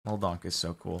Little Donk is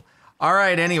so cool. All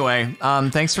right, anyway,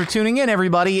 thanks for tuning in,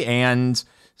 everybody, and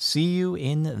see you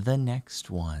in the next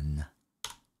one.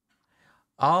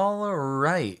 All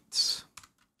right.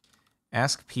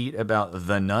 Ask Pete about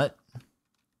the nut.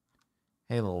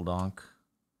 Hey, Little Donk.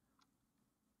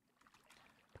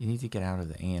 You need to get out of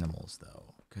the animals,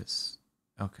 though, because...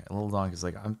 Okay, Little Donk is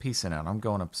like, I'm peacing out. I'm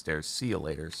going upstairs. See you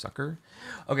later, sucker.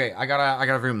 Okay, I got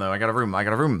a room, though. I got a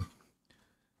room.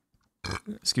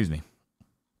 Excuse me.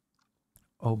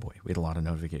 Oh boy, we had a lot of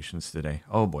notifications today.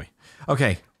 Oh boy.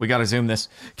 Okay, we gotta zoom this.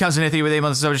 Cousin Ithy with 8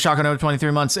 months of Shotgun over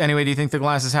 23 months. Anyway, do you think the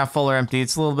glass is half full or empty?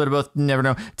 It's a little bit of both, never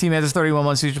know. Team has 31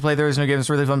 months, used to play. There is no game. It's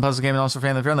a really fun puzzle game and also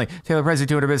family friendly. Taylor Prezi,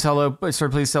 200 bits. Hello. Sir,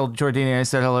 please tell Jordini I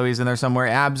said hello. He's in there somewhere.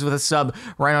 Abs with a sub.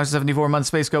 Rhino 74 months.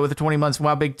 Space Go with the 20 months.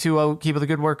 Wow, Big 2-0. Keep up the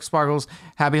good work, Sparkles.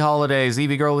 Happy holidays.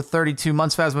 Evie Girl with 32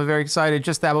 months. Phasma, very excited.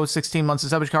 Just Thabo, 16 months of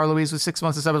subbage. Carl Louise with 6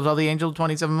 months of subbage. All the Angel,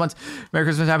 27 months. Merry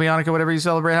Christmas, Happy Hanukkah, whatever you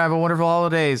celebrate. Have a wonderful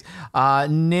holidays.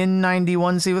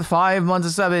 Nin91C with 5 months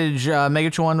of subbage.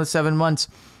 Megachuan with 7 months.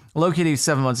 Low Kitty,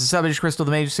 7 months of subbage. Crystal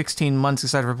the Mage, 16 months.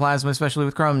 Excited for Plasma, especially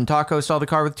with Chrome. Taco, Stall the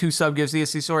Car with 2 sub gives.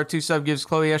 ESC Sora, 2 sub gives.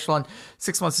 Chloe Echelon,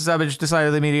 6 months of subbage.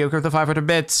 Decidedly mediocre with the 500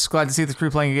 bits. Glad to see the crew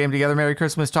playing a game together. Merry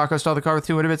Christmas. Taco, Stall the Car with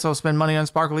 200 bits. I'll spend money on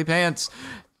sparkly pants.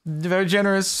 Very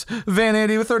generous. Van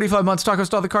Andy with 35 months. Taco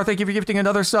Stall the Car, thank you for gifting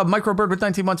another sub. Microbird with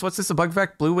 19 months. What's this? A bug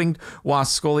effect? Blue-winged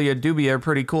wasp, Scolia dubia.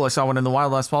 Pretty cool. I saw one in the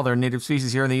wild last fall. They're a native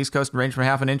species here on the East Coast and range from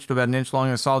half an inch to about an inch long.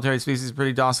 A solitary species,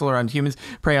 pretty docile around humans.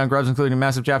 Prey on grubs, including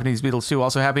massive Japanese beetles too.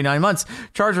 Also happy 9 months.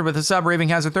 Charger with a sub. Raving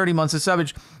Hazard, 30 months of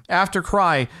subbage. After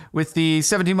Cry with the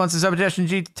 17 months of subbage.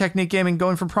 SG Technique Gaming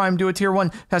going from Prime to a Tier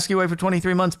 1. Pesky Way for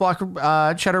 23 months. Block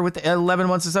Cheddar with 11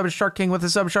 months of subbage. Shark King with a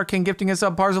sub. Shark King gifting a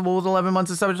sub. Parzival with 11 months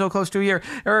of subbage, so close to a year.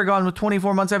 Aragon with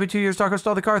 24 months, every 2 years. Taco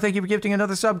Stall the Car, thank you for gifting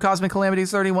another sub. Cosmic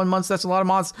Calamities, 31 months, that's a lot of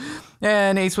months.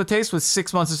 And Ace with Taste with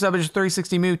 6 months of subbage.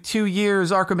 3060 Mew, 2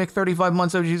 years. Archimic, 35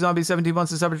 months. OG Zombie, 17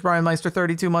 months of subbage. Brian Meister,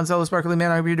 32 months. Hello Sparkly Man,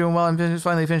 I hope you're doing well. I'm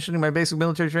finally finishing my basic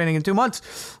military training in 2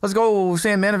 months. Let's go.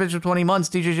 Sam Manovich with 20 months.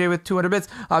 DJJ with 200 bits.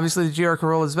 Obviously the GR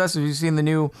Corolla is best. Have you seen the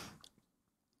new...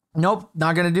 Nope,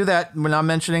 not going to do that. We're not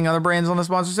mentioning other brands on the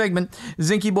sponsor segment.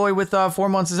 Zinky Boy with 4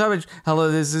 months of subbage.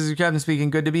 Hello, this is your captain speaking.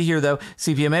 Good to be here, though.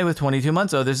 CPMA with 22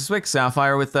 months. Oh, this is Swick.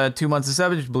 Sapphire with 2 months of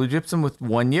subbage. Blue Gypsum with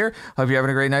 1 year. Hope you're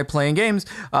having a great night playing games.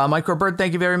 Microbird,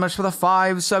 thank you very much for the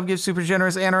 5 sub gifts. Super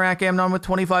generous. Anorak Amnon with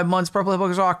 25 months. Purple Hippo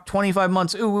Rock, 25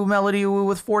 months. Ooh, Melody Ooh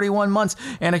with 41 months.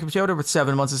 Anna Capiota with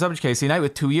 7 months of subbage. Casey Knight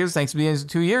with 2 years. Thanks for being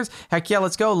 2 years. Heck yeah,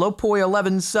 let's go. Lopoi,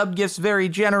 11 sub gifts. Very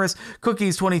generous.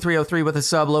 Cookies, 2303 with a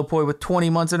sub. Lopoi with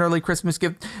 20 months. An early Christmas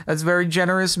gift. That's very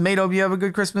generous. Mate, hope you have a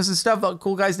good Christmas and stuff.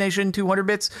 Cool Guys Nation, 200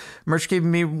 bits. Merch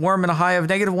keeping me warm in a high of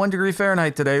 -1 degree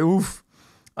Fahrenheit today. Oof.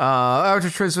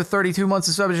 Outritriz with 32 months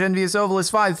of subbage. Envious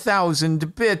Ovalus,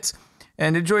 5,000 bits.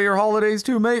 And enjoy your holidays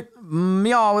too, mate.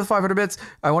 Meow with 500 bits.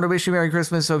 I want to wish you Merry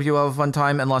Christmas. Hope you have a fun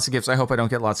time and lots of gifts. I hope I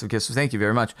don't get lots of gifts, so thank you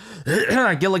very much.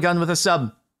 Gilligan with a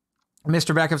sub.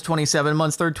 Mr. Backup's 27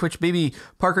 months. Third Twitch Baby.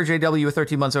 Parker JW with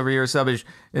 13 months over a year of subbage.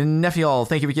 Nephiol,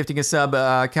 thank you for gifting a sub.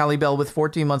 Callie Bell with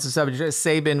 14 months of subbage.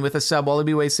 Sabin with a sub.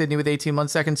 Wallaby Way Sydney with 18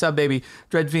 months. Second sub, baby.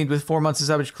 Dreadfiend with 4 months of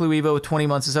subbage. Clue Evo with 20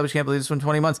 months of subbage. Can't believe this one,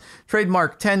 20 months.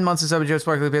 Trademark, 10 months of subbage. Joe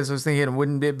Sparkly Pants. I was thinking,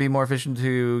 wouldn't it be more efficient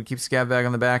to keep Scav Bag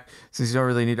on the back since you don't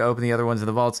really need to open the other ones in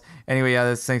the vaults? Anyway, yeah,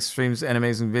 that's thanks streams and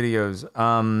amazing videos.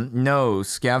 No,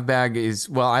 Scav Bag is,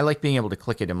 well, I like being able to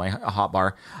click it in my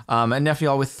hotbar. And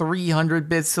Nephiol with 300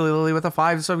 bits. Silly Lily with a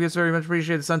 5 sub gifts, very much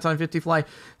appreciated. Sunshine 50 Fly,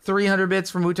 300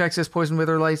 bits from Wu Texas. Poison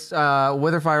Wither Lice,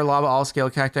 Witherfire Lava, all scale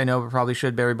cacti. No, but probably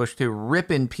should. Berry Bush 2.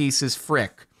 Rip in pieces,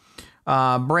 frick.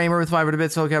 Bramer with 500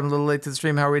 bits. Hello, Captain. A little late to the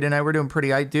stream. How are we tonight? We're doing pretty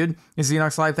aight, dude.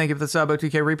 Xenox Live, thank you for the sub.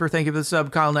 OTK Reaper, thank you for the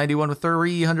sub. Kyle91 with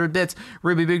 300 bits.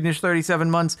 Ruby Bignish,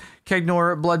 37 months.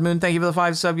 Kegnor Blood Moon, thank you for the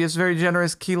 5 sub gifts. Very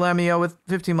generous. Kelamio with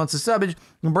 15 months of subbage.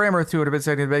 Bramer, 200 bits.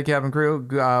 Second bed, Captain Crew.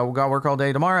 Got work all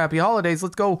day tomorrow. Happy holidays.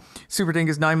 Let's go. Super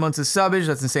Dingus, 9 months of subbage.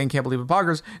 That's insane. Can't believe it.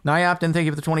 Poggers. Nyapton, thank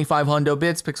you for the 25 hundo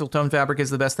bits. Pixel Tone Fabric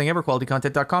is the best thing ever.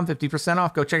 QualityContent.com, 50%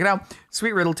 off. Go check it out.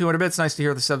 Sweet Riddle, 200 bits. Nice to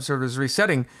hear the sub servers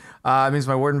resetting. It means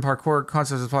my Warden Parkour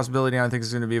concept is a possibility, and I think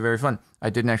it's going to be very fun. I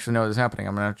didn't actually know it was happening.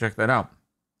 I'm going to have to check that out.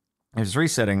 It's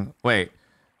resetting. Wait.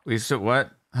 We said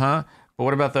what? Huh? But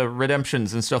what about the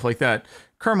redemptions and stuff like that?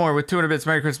 Kermore with 200 bits.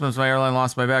 Merry Christmas. My airline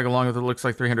lost my bag along with it looks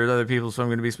like 300 other people, so I'm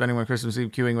going to be spending my Christmas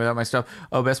Eve queuing without my stuff.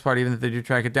 Oh, best part, even if they do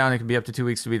track it down, it can be up to 2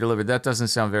 weeks to be delivered. That doesn't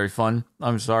sound very fun.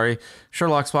 I'm sorry.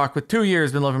 Sherlock Spock with 2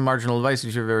 years. Been loving Marginal Advice.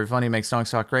 You're very funny. Makes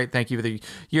songs talk great. Thank you for the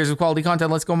years of quality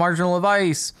content. Let's go Marginal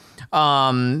Advice.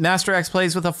 Master X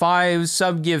plays with a 5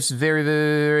 sub gifts. Very,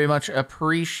 very much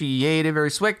appreciated.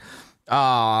 Very swick.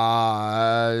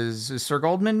 Has Sir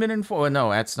Goldman been informed? No,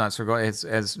 that's not Sir Goldman. It's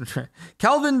has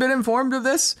Kelvin been informed of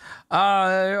this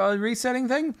resetting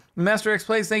thing? Master X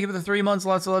Plays, thank you for the 3 months.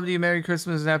 Lots of love to you. Merry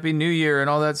Christmas and Happy New Year and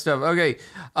all that stuff. Okay,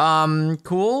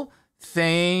 cool.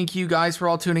 Thank you guys for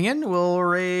all tuning in. We'll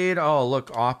raid. Oh,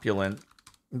 look, opulent.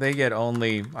 They get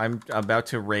only. I'm about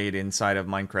to raid inside of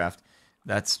Minecraft.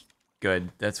 That's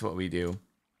good. That's what we do.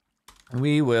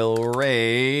 We will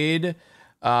raid.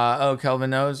 Oh, Kelvin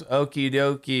knows. Okie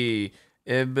dokie.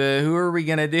 Who are we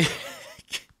gonna do?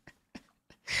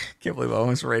 Can't believe I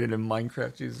almost raided in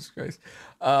Minecraft. Jesus Christ.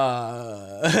 What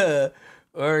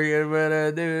are we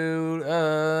gonna do?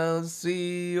 Let's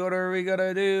see. What are we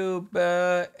gonna do?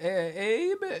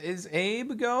 Abe? Is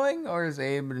Abe going? Or is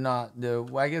Abe not?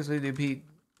 I guess we do Pete.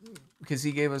 Because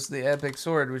he gave us the epic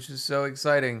sword, which is so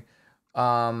exciting.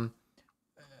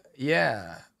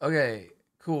 Yeah. Okay.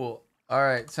 Cool. All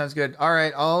right. Sounds good. All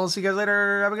right. I'll see you guys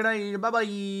later. Have a good night.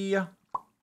 Bye-bye.